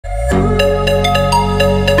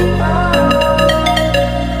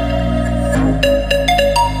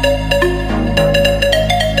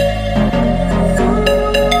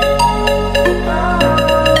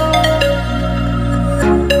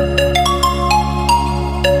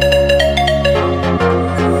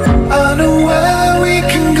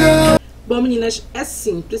Bom, meninas, é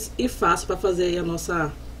simples e fácil para fazer aí a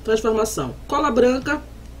nossa transformação. Cola branca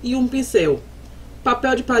e um pincel.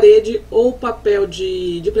 Papel de parede ou papel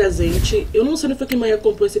de presente. Eu não sei onde foi que a mãe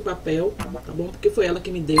comprou esse papel, tá bom? Porque foi ela que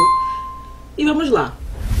me deu. E vamos lá.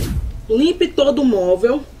 Limpe todo o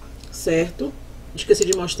móvel, certo? Esqueci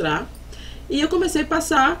de mostrar. E eu comecei a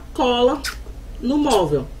passar cola no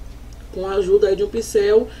móvel. Com a ajuda aí de um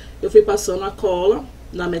pincel, eu fui passando a cola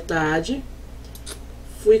na metade.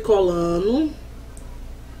 Fui colando.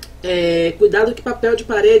 Cuidado que papel de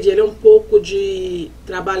parede, ele é um pouco de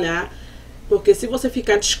trabalhar, porque se você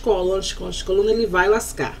ficar descolando, ele vai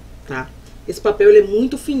lascar, tá? Esse papel, ele é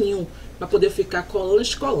muito fininho para poder ficar colando.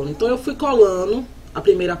 Então eu fui colando a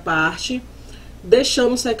primeira parte,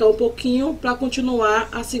 deixando secar um pouquinho para continuar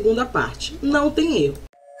a segunda parte. Não tem erro.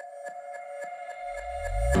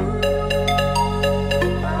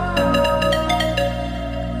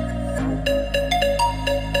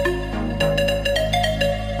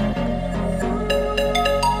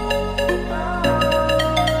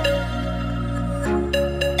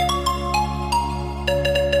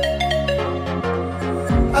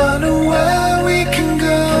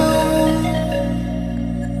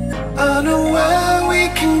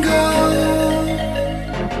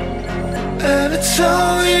 So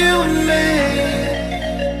you and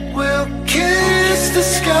me will kiss the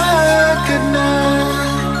sky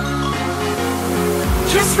goodnight.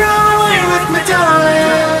 Just run away with me,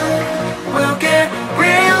 darling. We'll get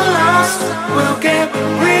real lost. We'll get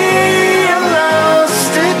real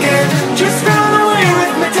lost again. Just run away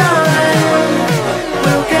with me, darling.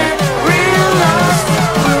 We'll get real lost.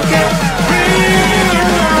 We'll get real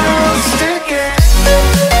lost again.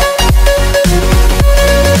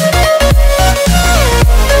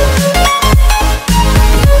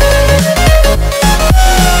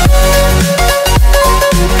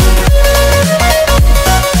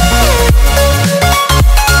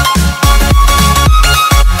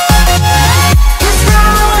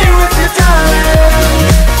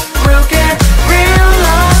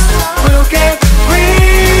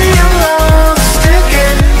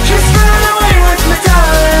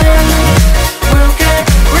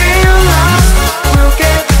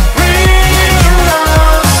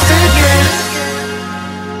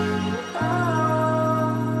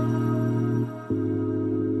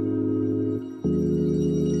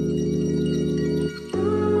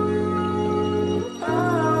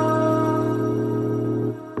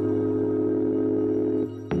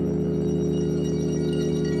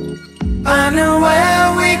 I know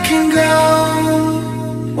where we can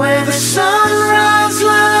go, where the sunrise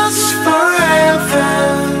lasts forever,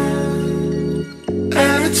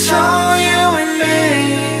 and it's all you and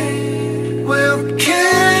me. We'll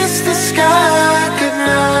kiss the sky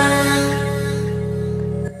goodnight.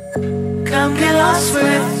 Come get lost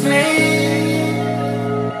with me.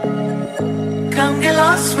 Come get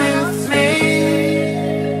lost with me.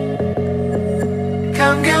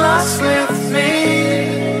 Come get lost with me.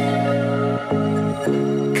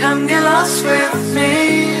 Come get lost with me.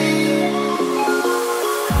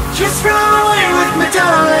 Just run away with me,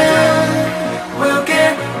 darling. We'll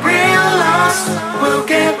get real lost. We'll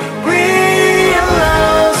get